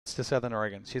to Southern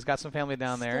Oregon. She's got some family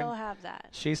down there. Still have that.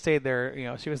 She stayed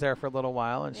there. She was there for a little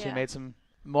while, and she made some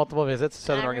multiple visits to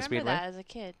Southern Oregon Speedway. I remember that as a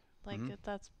kid.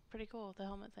 That's pretty cool. The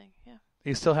helmet thing. Yeah.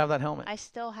 You still have that helmet? I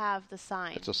still have the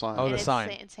sign. It's a sign. Oh, the sign.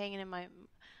 It's hanging in my.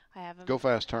 I have. Go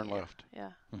fast, turn left.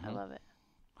 Yeah, I love it.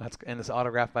 And it's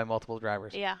autographed by multiple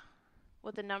drivers. Yeah,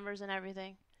 with the numbers and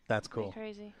everything. That's cool.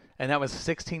 Pretty crazy. And that was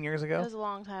 16 years ago? It was a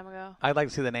long time ago. I'd like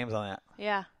to see the names on that.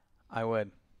 Yeah. I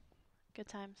would. Good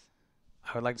times.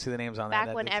 I would like to see the names on that.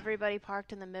 Back when everybody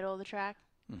parked in the middle of the track.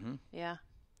 Mm-hmm. Yeah.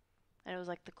 And it was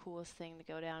like the coolest thing to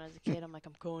go down as a kid. I'm like,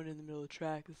 I'm going in the middle of the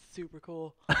track. This is super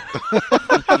cool.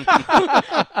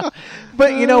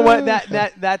 But you know what?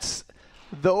 That's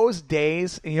those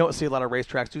days. You don't see a lot of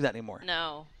racetracks do that anymore.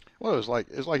 No. Well, it's like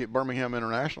at Birmingham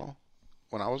International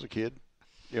when I was a kid.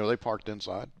 They parked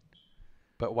inside.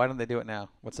 But why don't they do it now?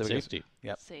 What's the safety?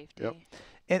 Yep. Safety. Yep.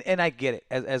 And I get it.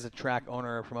 As a track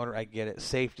owner or promoter, I get it.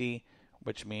 Safety,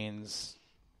 which means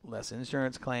less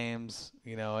insurance claims.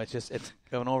 It's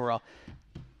an overall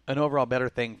better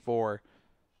thing for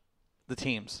the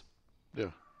teams.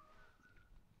 Yeah.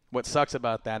 What sucks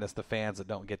about that is the fans that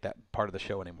don't get that part of the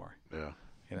show anymore. Yeah.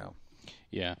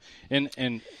 Yeah.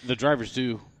 And the drivers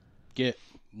do get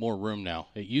more room now.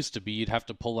 It used to be you'd have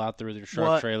to pull out the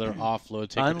truck trailer,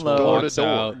 offload, take unload, door to door,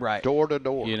 out. Right. Door to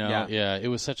door. Yeah, it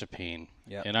was such a pain.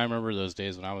 Yep. And I remember those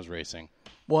days when I was racing.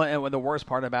 Well, and the worst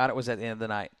part about it was at the end of the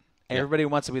night. Everybody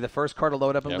wants to be the first car to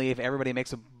load up and leave. Everybody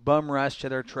makes a bum rush to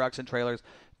their trucks and trailers,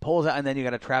 pulls out, and then you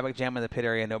got a traffic jam in the pit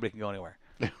area and nobody can go anywhere.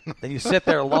 Then you sit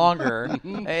there longer.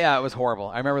 Yeah, it was horrible.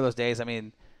 I remember those days. I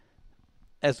mean,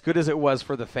 as good as it was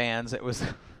for the fans, it was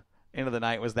end of the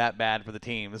night was that bad for the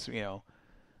teams,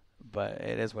 But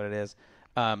it is what it is.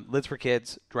 Lids for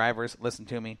Kids, drivers, listen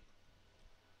to me.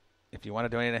 If you want to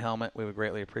donate a helmet, we would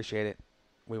greatly appreciate it.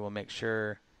 We will make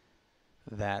sure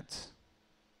that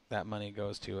money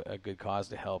goes to a good cause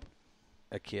to help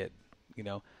a kid,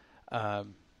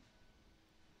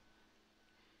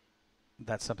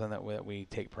 That's something that we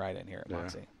take pride in here at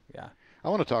Moxie. Yeah. I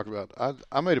want to talk about,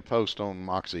 I made a post on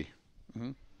Moxie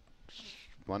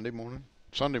Sunday morning.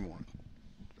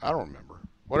 I don't remember.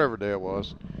 Whatever day it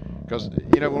was. Because,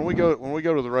 when we go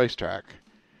to the racetrack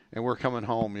and we're coming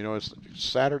home, it's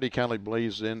Saturday kind of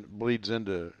bleeds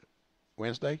into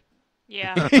Wednesday.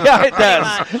 Yeah. Yeah, it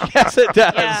does. Yes, it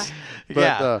does.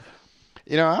 Yeah.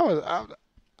 But,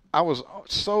 I was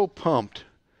so pumped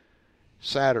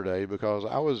Saturday because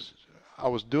I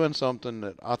was doing something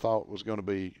that I thought was going to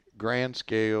be grand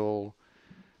scale,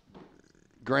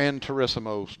 Gran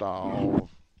Turismo style,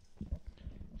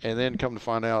 and then come to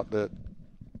find out that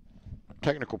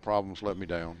technical problems let me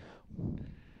down.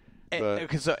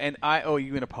 And I owe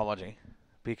you an apology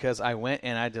because I went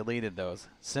and I deleted those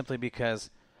simply because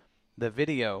the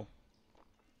video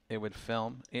it would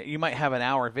film. You might have an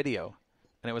hour video,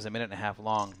 and it was a minute and a half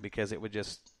long because it would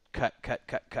just cut.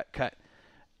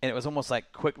 And it was almost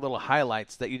like quick little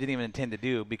highlights that you didn't even intend to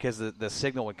do because the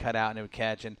signal would cut out and it would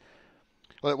catch.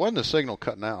 Well, it wasn't the signal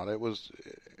cutting out. It was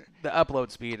the upload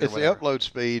speed. It's the upload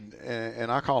speed,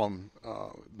 and I call them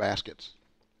baskets.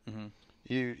 Mm-hmm.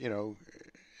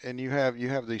 And you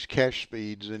have these cache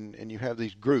speeds, and you have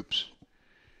these groups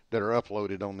that are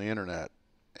uploaded on the internet.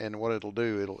 And what it'll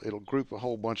do, it'll group a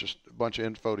whole bunch of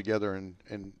info together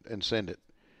and send it.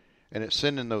 And it's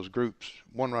sending those groups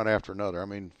one right after another. I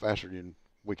mean, faster than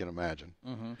we can imagine.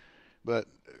 Mm-hmm. But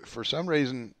for some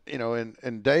reason,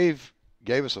 and Dave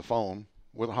gave us a phone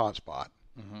with a hotspot.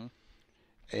 Mm-hmm.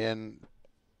 And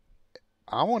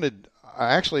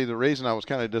actually the reason I was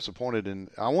kind of disappointed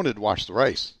I wanted to watch the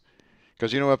race.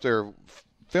 Because, up there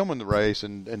filming the race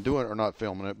and doing, or not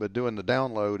filming it, but doing the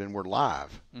download and we're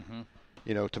live. Mm-hmm.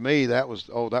 To me, that was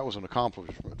an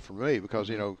accomplishment for me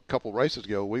because, a couple races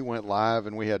ago, we went live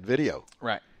and we had video.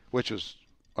 Right. Which was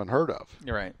unheard of.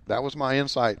 You're right. That was my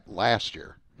insight last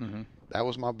year. Mm-hmm. That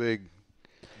was my big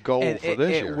goal for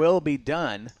this year. It will be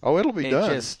done. Oh, it'll be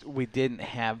done. Just we didn't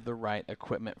have the right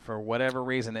equipment for whatever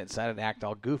reason. It decided to act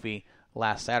all goofy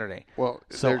last Saturday. Well,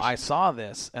 so I saw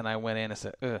this and I went in and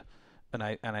said, ugh. And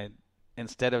I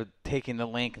instead of taking the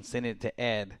link and sending it to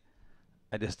Ed,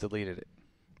 I just deleted it.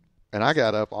 And I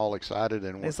got up all excited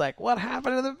and it's like, what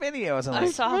happened to the videos? I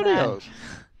saw videos.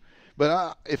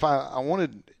 But if I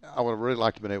wanted, I would have really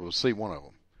liked to have been able to see one of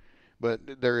them.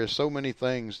 But there is so many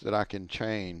things that I can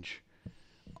change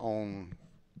on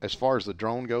as far as the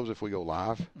drone goes. If we go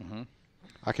live, mm-hmm.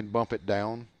 I can bump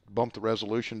the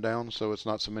resolution down so it's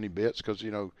not so many bits because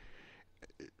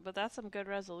But that's some good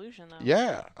resolution though.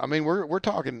 Yeah, I mean we're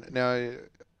talking now.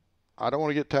 I don't want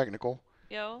to get technical.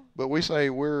 But we say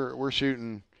we're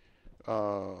shooting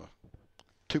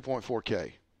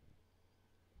 2.4K.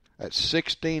 at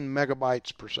 16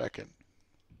 megabytes per second.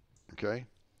 Okay?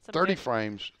 30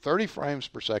 frames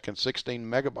per second, 16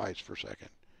 megabytes per second.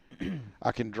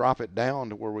 I can drop it down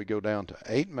to where we go down to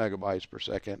 8 megabytes per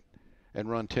second and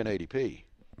run 1080p,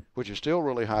 which is still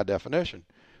really high definition.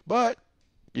 But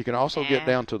you can also get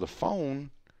down to the phone,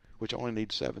 which only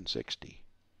needs 760.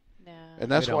 No.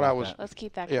 And that's what I was. Let's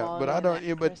keep that Yeah, quality. but I don't.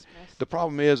 Yeah, but the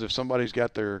problem is if somebody's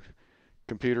got their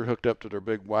computer hooked up to their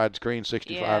big widescreen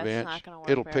 65-inch,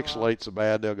 it'll pixelate so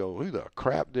bad they'll go, "Who the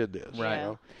crap did this?" Right. You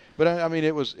know? But I mean,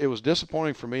 it was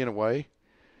disappointing for me in a way.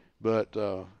 But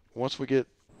once we get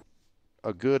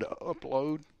a good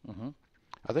upload,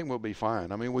 I think we'll be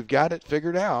fine. I mean, we've got it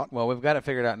figured out. Well, we've got it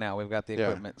figured out now. We've got the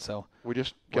equipment, so we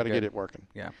just got to get it working.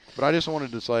 Yeah. But I just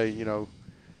wanted to say,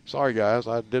 sorry guys,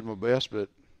 I did my best, but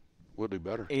we'll do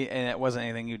better. And it wasn't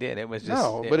anything you did. It was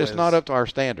just it's not up to our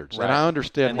standards, right. and I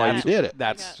understand why you did it.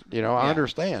 That's I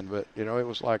understand, but it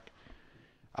was like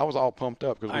I was all pumped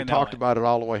up because we talked about it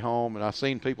all the way home, and I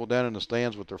seen people down in the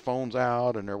stands with their phones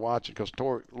out and they're watching because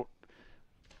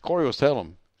Corey was telling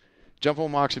them, jump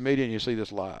on Moxie Media and you see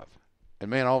this live. And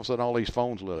man, all of a sudden, all these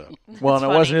phones lit up. Well, and it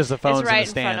wasn't just the phones right in the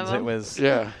stands. It was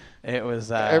it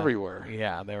was everywhere.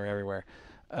 Yeah, they were everywhere.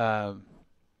 But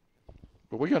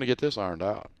we're going to get this ironed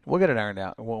out. We'll get it ironed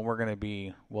out. Well,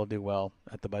 we'll do well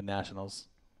at the Bud Nationals.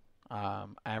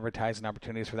 Advertising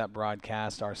opportunities for that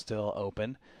broadcast are still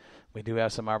open. We do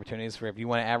have some opportunities for if you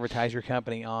want to advertise your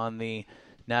company on the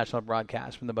national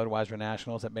broadcast from the Budweiser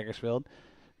Nationals at Bakersfield.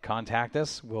 Contact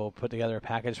us. We'll put together a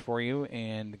package for you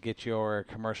and get your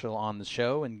commercial on the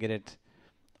show and get it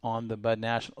on the Bud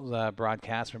Nationals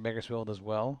broadcast from Bakersfield as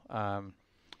well. And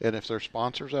if there's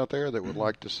sponsors out there that would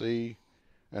like to see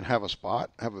and have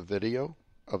a video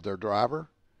of their driver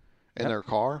in their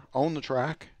car, on the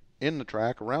track, in the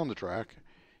track, around the track,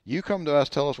 you come to us,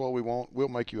 tell us what we want, we'll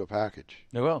make you a package.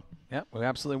 We will. Yeah, we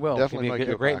absolutely will. Definitely make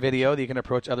a great video that you can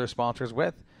approach other sponsors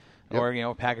with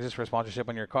or, packages for sponsorship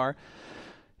on your car.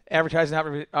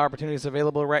 Advertising opportunities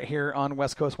available right here on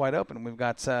West Coast Wide Open. We've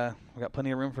got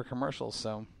plenty of room for commercials.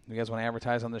 So if you guys want to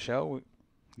advertise on the show,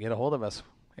 get a hold of us.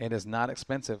 It is not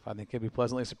expensive. I think you'll be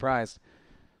pleasantly surprised.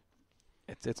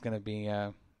 It's going to be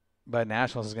Bud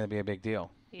Nationals is going to be a big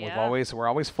deal. Yeah. We're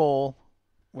always full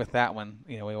with that one.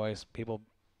 We always people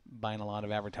buying a lot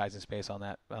of advertising space on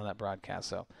that broadcast.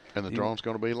 So and the drone's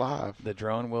going to be live. The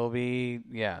drone will be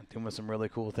doing some really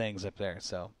cool things up there.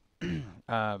 So.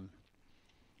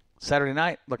 Saturday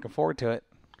night, looking forward to it.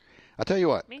 I tell you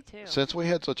what. Me too. Since we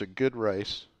had such a good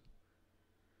race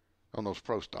on those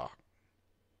pro stock,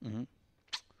 I'm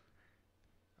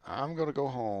going to go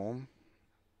home,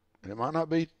 and it might not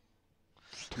be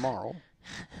tomorrow.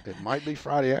 It might be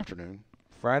Friday afternoon.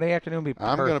 Friday afternoon would be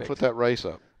perfect. I'm going to put that race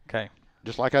up. Okay.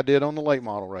 Just like I did on the late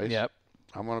model race. Yep.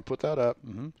 I'm going to put that up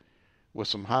with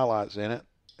some highlights in it,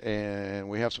 and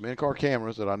we have some in-car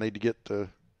cameras that I need to get the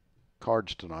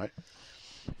cards tonight.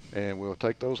 And we'll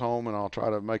take those home, and I'll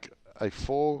try to make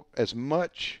as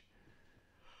much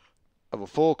of a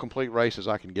full, complete race as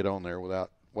I can get on there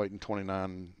without waiting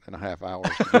 29 and a half hours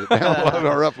to get it downloaded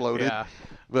or uploaded. Yeah.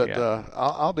 But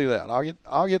I'll do that.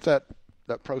 I'll get that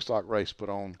pro stock race put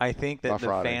on. I think that the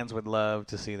Friday. fans would love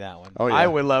to see that one. Oh, yeah. I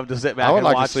would love to sit back I would and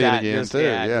like watch to see that. it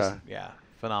again, too.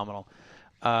 Phenomenal.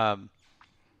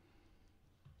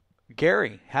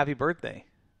 Gary, happy birthday.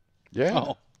 Yeah.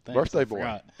 Oh, thanks. Birthday I boy.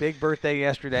 forgot. Big birthday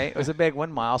yesterday. It was a big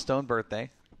one, milestone birthday.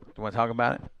 Do you want to talk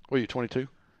about it? What are you, 22?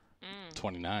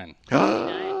 29.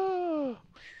 Dang,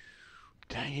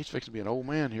 he's fixing to be an old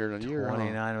man here in a year.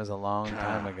 29 was a long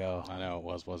time ago. I know it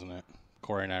was, wasn't it?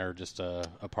 Corey and I are just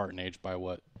apart in age by,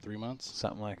 3 months?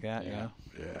 Something like that, Yeah.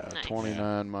 Yeah, Nice.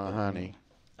 29, my honey.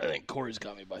 I think Corey's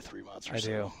got me by 3 months or I so.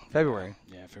 do. February.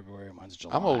 Yeah, February. Mine's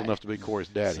July. I'm old enough to be Corey's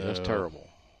daddy. That's So- terrible.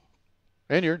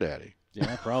 And your daddy.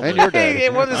 Yeah, probably. And your daddy.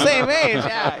 We're the same age.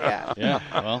 Yeah. Yeah,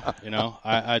 well,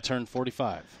 I turned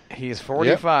 45. He's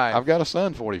 45. Yep, I've got a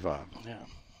son, 45. Yeah.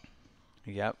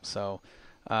 Yep. So,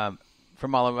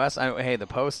 from all of us, the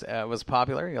post was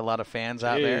popular. You had a lot of fans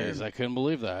out there. Jeez, I couldn't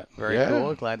believe that. Very Yeah.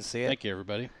 cool. Glad to see it. Thank you,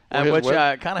 everybody. Which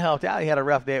Well, kind of helped out. He had a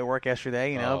rough day at work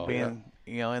yesterday. Oh, being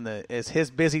it's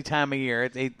his busy time of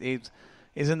year.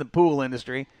 He's in the pool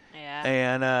industry. Yeah.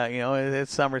 And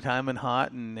it's summertime and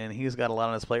hot, and he's got a lot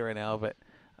on his plate right now. But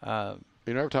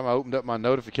every time I opened up my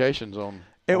notifications on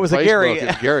it was Facebook, a Gary.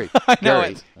 It's Gary. I know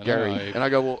Gary. it. Gary. I know. And I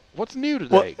go, well, what's new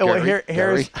today? Well, Gary?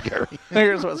 here's Gary.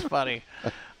 here's what's funny.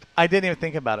 I didn't even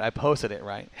think about it. I posted it,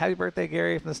 right? Happy birthday,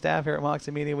 Gary, from the staff here at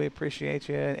Moxie Media. We appreciate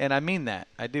you. And I mean that.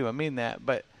 I do. I mean that.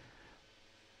 But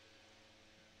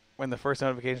when the first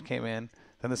notification came in,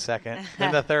 then the second,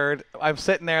 then the third, I'm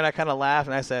sitting there and I kind of laughed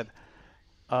and I said,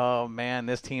 oh man,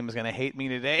 this team is going to hate me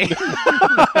today.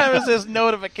 It was just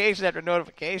notification after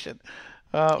notification.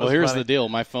 Well, here's funny. the deal.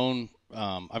 My phone,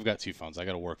 I've got 2 phones. I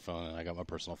got a work phone and I got my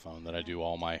personal phone that I do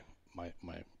all my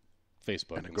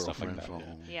Facebook and stuff like that.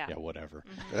 Phone. Yeah, whatever.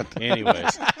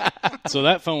 Anyways, so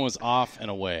that phone was off and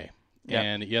away. Yep.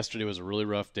 And yesterday was a really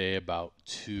rough day. About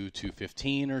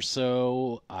 2:15 or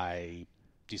so, I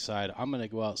decided I'm going to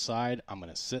go outside. I'm going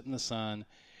to sit in the sun,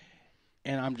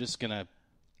 and I'm just going to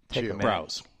Take a minute.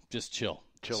 browse, just chill.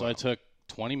 So I out. took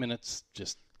 20 minutes,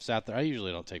 just sat there. I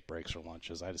usually don't take breaks or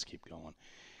lunches. I just keep going.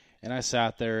 And I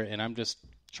sat there, and I'm just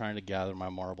trying to gather my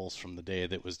marbles from the day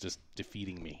that was just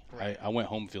defeating me. Right. I went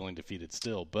home feeling defeated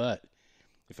still, but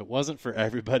if it wasn't for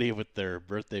everybody with their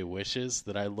birthday wishes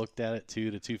that I looked at it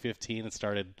 2 to 2:15 and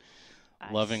started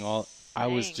loving all, I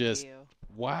was just,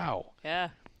 wow. Yeah.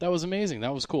 That was amazing.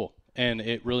 That was cool. And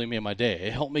it really made my day.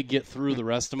 It helped me get through the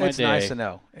rest of my day. It's nice to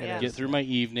know. Get through my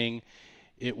evening.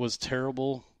 It was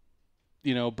terrible,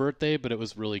 birthday, but it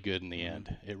was really good in the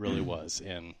end. It really was.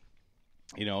 And,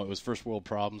 it was first world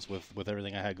problems with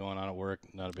everything I had going on at work.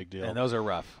 Not a big deal. And those are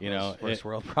rough. Those first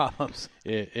world problems.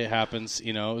 It happens.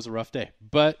 It was a rough day.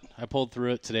 But I pulled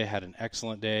through it today. Had an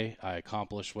excellent day. I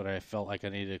accomplished what I felt like I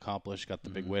needed to accomplish. Got the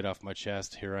big weight off my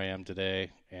chest. Here I am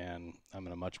today, and I'm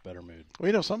in a much better mood.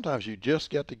 Well, sometimes you just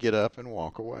get to get up and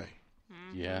walk away.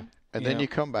 Yeah. And then you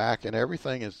come back, and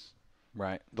everything is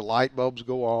right. The light bulbs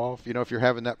go off. If you're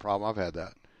having that problem, I've had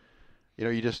that.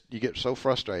 You get so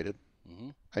frustrated,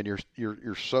 and you're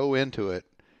so into it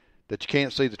that you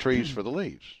can't see the trees for the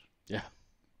leaves. Yeah.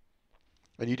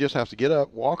 And you just have to get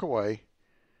up, walk away,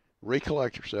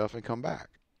 recollect yourself, and come back.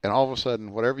 And all of a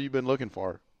sudden, whatever you've been looking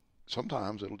for,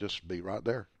 sometimes it'll just be right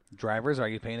there. Drivers, are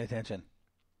you paying attention?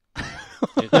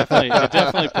 It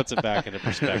definitely puts it back into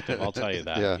perspective. I'll tell you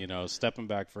that. Yeah. Stepping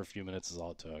back for a few minutes is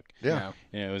all it took. Yeah.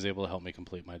 And it was able to help me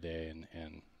complete my day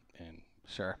and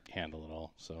sure handle it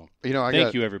all. So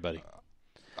thank you, everybody.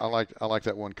 I like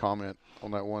that one comment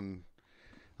on that one.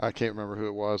 I can't remember who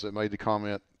it was that made the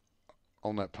comment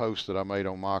on that post that I made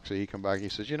on Moxie. He come back. He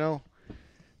says, he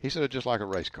said it's just like a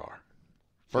race car.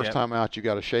 First time out, you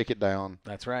got to shake it down.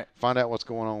 That's right. Find out what's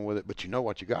going on with it, but you know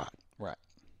what you got. Right.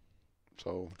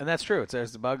 So. And that's true.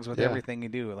 There's the bugs with everything you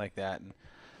do like that. And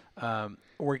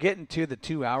we're getting to the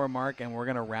 2-hour mark, and we're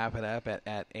going to wrap it up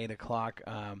at 8 o'clock.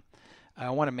 I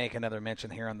want to make another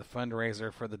mention here on the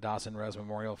fundraiser for the Dawson Rose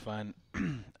Memorial Fund.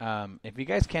 If you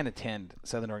guys can attend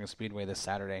Southern Oregon Speedway this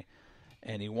Saturday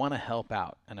and you want to help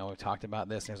out, I know we've talked about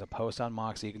this. There's a post on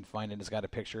Moxie. You can find it. It's got a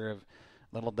picture of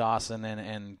little Dawson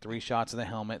and 3 shots of the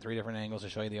helmet, 3 different angles to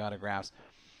show you the autographs.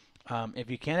 If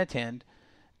you can attend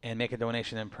and make a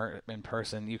donation in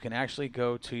person, you can actually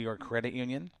go to your credit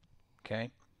union, okay?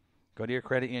 Go to your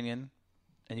credit union,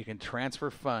 and you can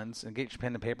transfer funds and get your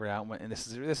pen and paper out. And this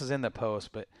is in the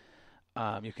post, but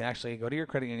you can actually go to your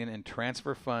credit union and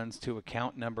transfer funds to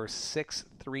account number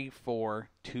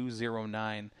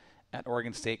 634209 at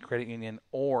Oregon State Credit Union,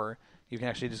 or you can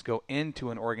actually just go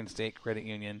into an Oregon State Credit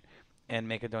Union and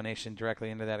make a donation directly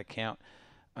into that account.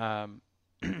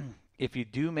 If you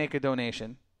do make a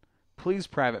donation, please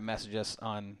private message us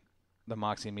on the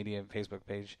Moxie Media Facebook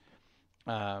page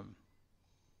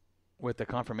with the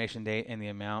confirmation date and the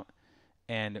amount,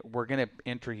 and we're going to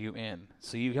enter you in.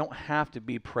 So you don't have to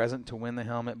be present to win the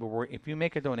helmet, but if you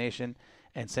make a donation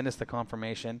and send us the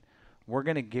confirmation, we're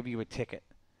going to give you a ticket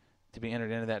to be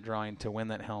entered into that drawing to win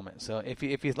that helmet. So if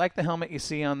you like the helmet you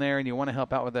see on there and you want to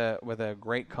help out with a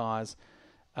great cause,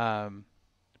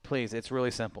 please, it's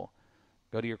really simple.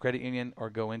 Go to your credit union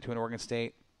or go into an Oregon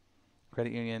State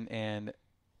Credit Union and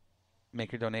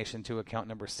make your donation to account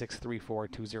number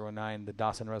 634209, the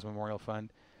Dawson Rose Memorial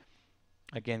Fund.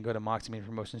 Again, go to Moxie Media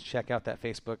Promotions. Check out that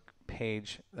Facebook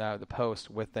page, the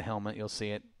post with the helmet. You'll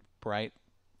see it bright,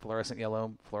 fluorescent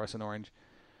yellow, fluorescent orange.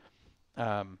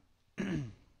 It's a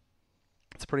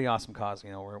pretty awesome cause.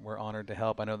 We're honored to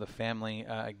help. I know the family,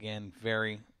 again,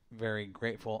 very, very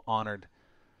grateful, honored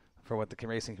for what the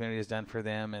racing community has done for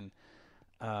them, and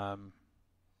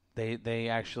they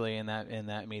actually in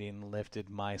that meeting lifted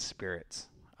my spirits.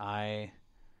 I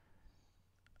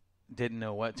didn't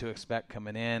know what to expect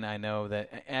coming in. I know that,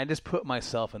 and I just put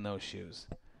myself in those shoes,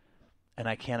 and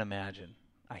I can't imagine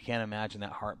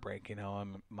that heartbreak.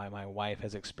 My wife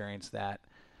has experienced that.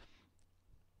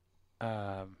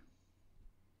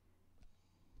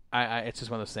 It's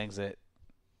just one of those things that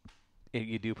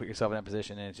you do put yourself in that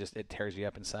position, and it tears you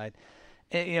up inside.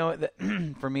 And,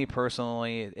 for me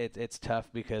personally, it's tough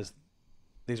because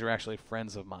these are actually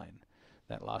friends of mine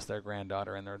that lost their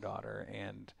granddaughter and their daughter,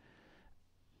 and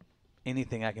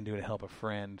anything I can do to help a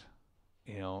friend,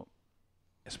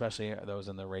 especially those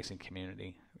in the racing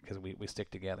community, because we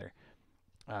stick together.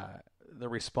 The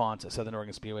response at Southern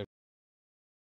Oregon Speedway